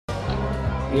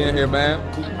We in here, man.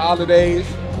 Holidays,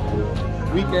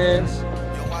 weekends,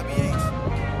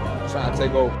 trying to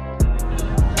take over.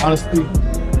 Honestly,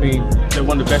 I mean, they're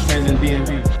one of the best fans in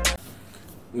DMV.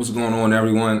 What's going on,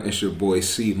 everyone? It's your boy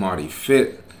C Marty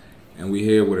Fit, and we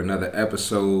here with another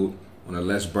episode on the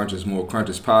Less Brunches More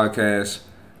Crunches podcast.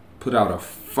 Put out a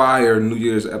fire New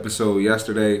Year's episode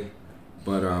yesterday,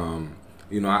 but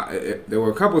there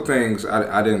were a couple things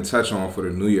I didn't touch on for the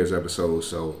New Year's episode,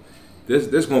 so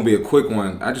this gonna be a quick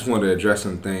one. I just wanted to address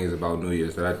some things about New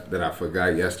Year's that I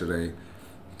forgot yesterday.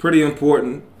 Pretty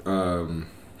important,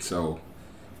 so.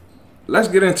 Let's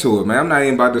get into it, man. I'm not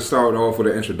even about to start off with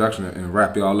an introduction and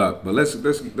wrap y'all up, but let's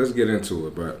get into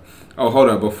it. But hold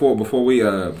up, before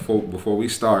we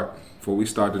start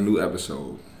the new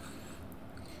episode,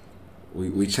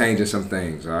 we changing some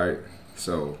things, all right?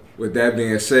 So with that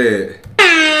being said,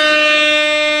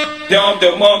 let's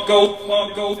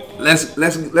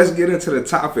get into the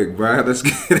topic, bro. Let's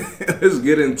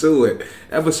get into it.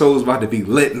 Episode's about to be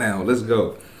lit now. Let's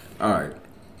go. All right.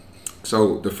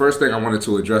 So the first thing I wanted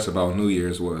to address about New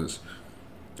Year's was,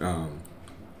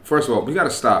 first of all, we got to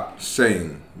stop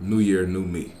saying New Year, New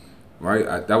Me,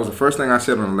 right? That was the first thing I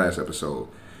said on the last episode,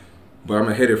 but I'm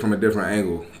going to hit it from a different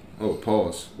angle. Oh,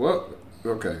 pause. What?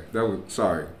 Okay,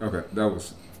 sorry. Okay,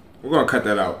 we're going to cut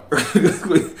that out.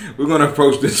 We're going to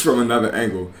approach this from another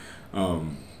angle.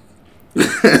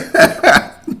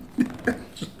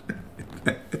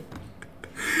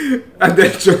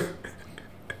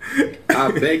 I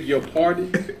beg your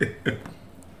pardon.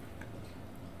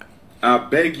 I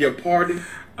beg your pardon.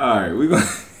 All right, we're going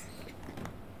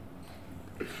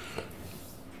to...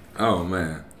 Oh,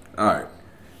 man. All right.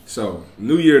 So,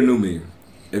 New Year, New Me.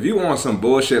 If you want some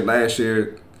bullshit last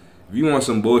year, if you want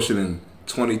some bullshit in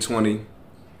 2020,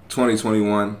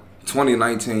 2021,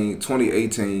 2019,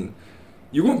 2018,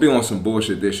 you're going to be on some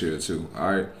bullshit this year, too,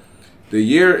 all right? The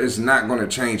year is not going to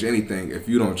change anything if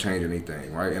you don't change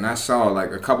anything, right? And I saw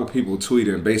like a couple people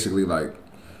tweeting basically like,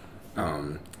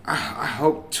 I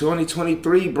hope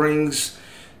 2023 brings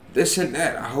this and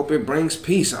that. I hope it brings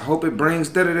peace. I hope it brings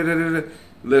da-da-da-da-da.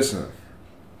 Listen,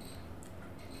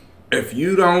 if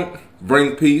you don't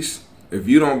bring peace, if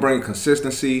you don't bring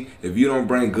consistency, if you don't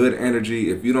bring good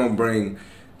energy, if you don't bring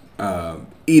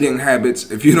eating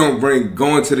habits, if you don't bring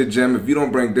going to the gym, if you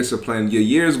don't bring discipline, your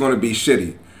year is going to be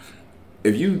shitty.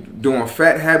 If you doing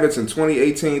fat habits in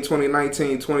 2018,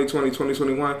 2019, 2020,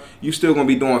 2021, you still gonna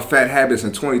be doing fat habits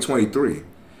in 2023.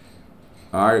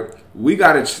 All right, we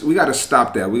gotta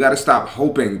stop that. We gotta stop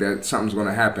hoping that something's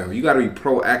gonna happen. You gotta be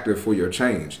proactive for your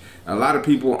change. A lot of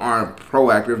people aren't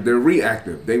proactive; they're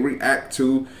reactive. They react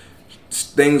to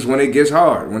things when it gets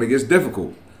hard, when it gets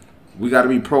difficult. We gotta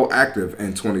be proactive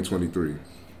in 2023.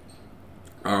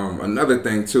 Another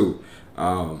thing too.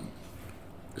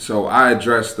 So I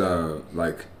addressed on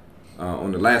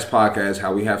the last podcast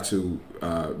how we have to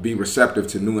be receptive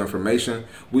to new information.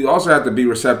 We also have to be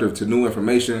receptive to new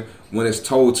information when it's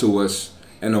told to us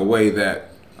in a way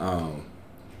that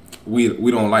we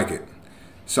don't like it.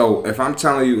 So if I'm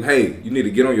telling you, hey, you need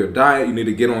to get on your diet, you need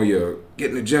to get in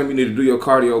the gym, you need to do your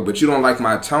cardio, but you don't like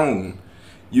my tone,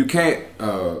 you can't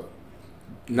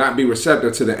not be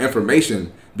receptive to the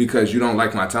information because you don't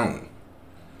like my tone.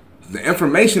 The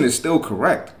information is still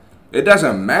correct. It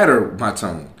doesn't matter my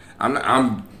tone.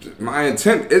 My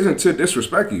intent isn't to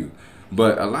disrespect you,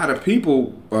 but a lot of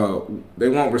people they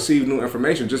won't receive new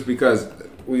information just because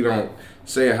we don't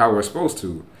say it how we're supposed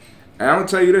to. And I'm gonna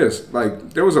tell you this: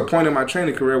 like there was a point in my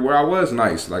training career where I was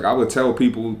nice. Like I would tell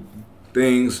people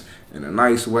things in a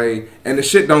nice way, and the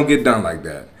shit don't get done like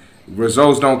that.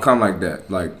 Results don't come like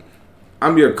that. Like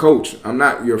I'm your coach. I'm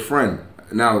not your friend.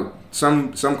 Now.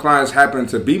 Some clients happen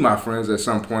to be my friends at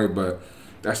some point, but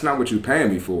that's not what you're paying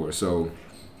me for. So,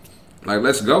 like,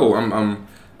 let's go. I'm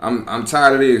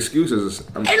tired of the excuses.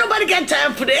 Ain't nobody got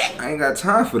time for that. I ain't got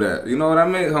time for that. You know what I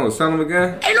mean? Hold on, tell them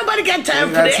again. Ain't nobody got time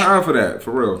for that. Ain't got time for that,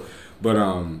 for real. But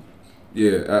and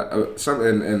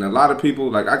a lot of people,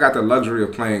 like I got the luxury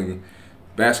of playing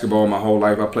basketball my whole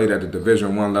life. I played at the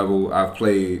Division I level. I've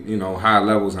played, high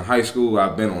levels in high school.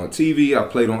 I've been on TV. I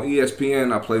played on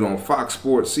ESPN. I played on Fox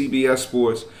Sports, CBS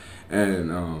Sports,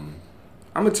 and I'm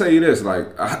gonna tell you this: like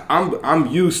I'm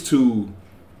used to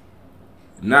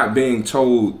not being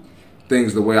told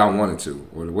things the way I wanted to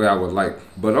or the way I would like.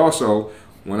 But also,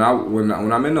 when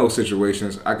I'm in those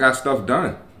situations, I got stuff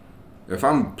done. If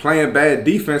I'm playing bad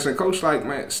defense and coach like,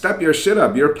 man, step your shit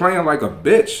up. You're playing like a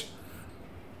bitch.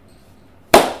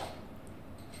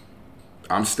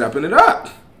 I'm stepping it up.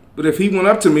 But if he went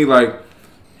up to me like,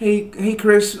 hey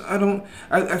Chris, I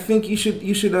think you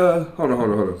should hold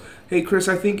on. Hey Chris,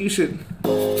 I think you should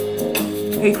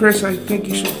hey Chris, I think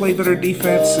you should play better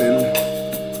defense, and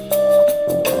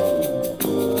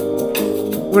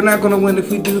we're not gonna win if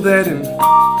we do that, and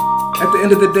at the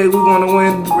end of the day we wanna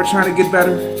win, we're trying to get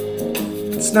better.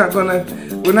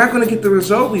 We're not gonna get the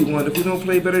result we want if we don't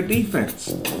play better defense.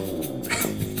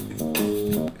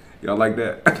 Y'all like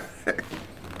that?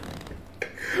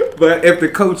 But if the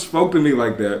coach spoke to me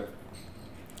like that,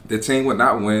 the team would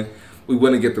not win. We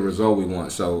wouldn't get the result we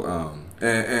want. So,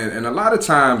 and a lot of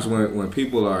times when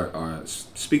people are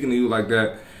speaking to you like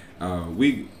that,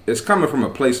 it's coming from a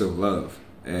place of love.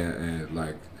 And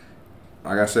like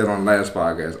I said on the last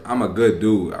podcast, I'm a good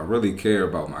dude. I really care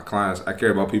about my clients. I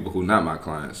care about people who not my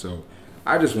clients. So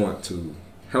I just want to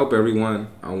help everyone.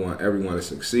 I want everyone to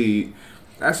succeed.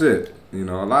 That's it. You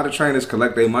know, a lot of trainers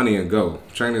collect their money and go.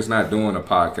 Trainers not doing a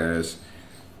podcast,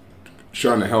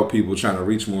 trying to help people, trying to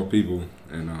reach more people.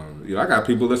 And you know, I got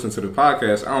people listening to the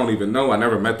podcast I don't even know. I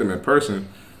never met them in person,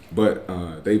 but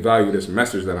they value this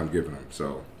message that I'm giving them.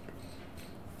 So,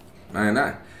 man,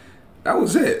 that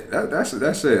was it. That's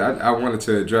it. I wanted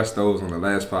to address those on the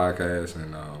last podcast,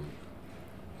 and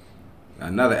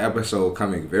another episode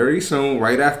coming very soon,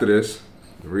 right after this,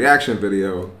 the reaction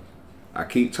video. I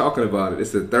keep talking about it.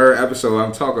 It's the third episode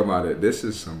I'm talking about it. This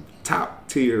is some top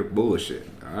tier bullshit.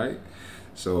 All right.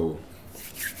 So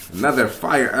another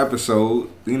fire episode.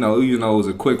 You know, it was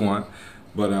a quick one,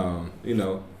 but you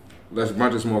know, let's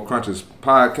Brunches More Crunches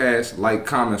podcast. Like,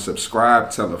 comment, subscribe,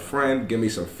 tell a friend, give me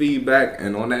some feedback,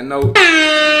 and on that note,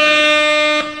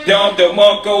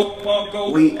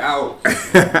 we out.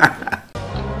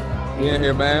 We in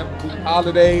here, man.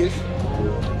 Holidays,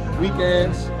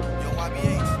 weekends.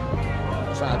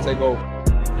 Trying to take over.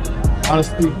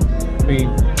 Honestly, I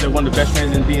mean, they're one of the best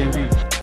fans in DMV.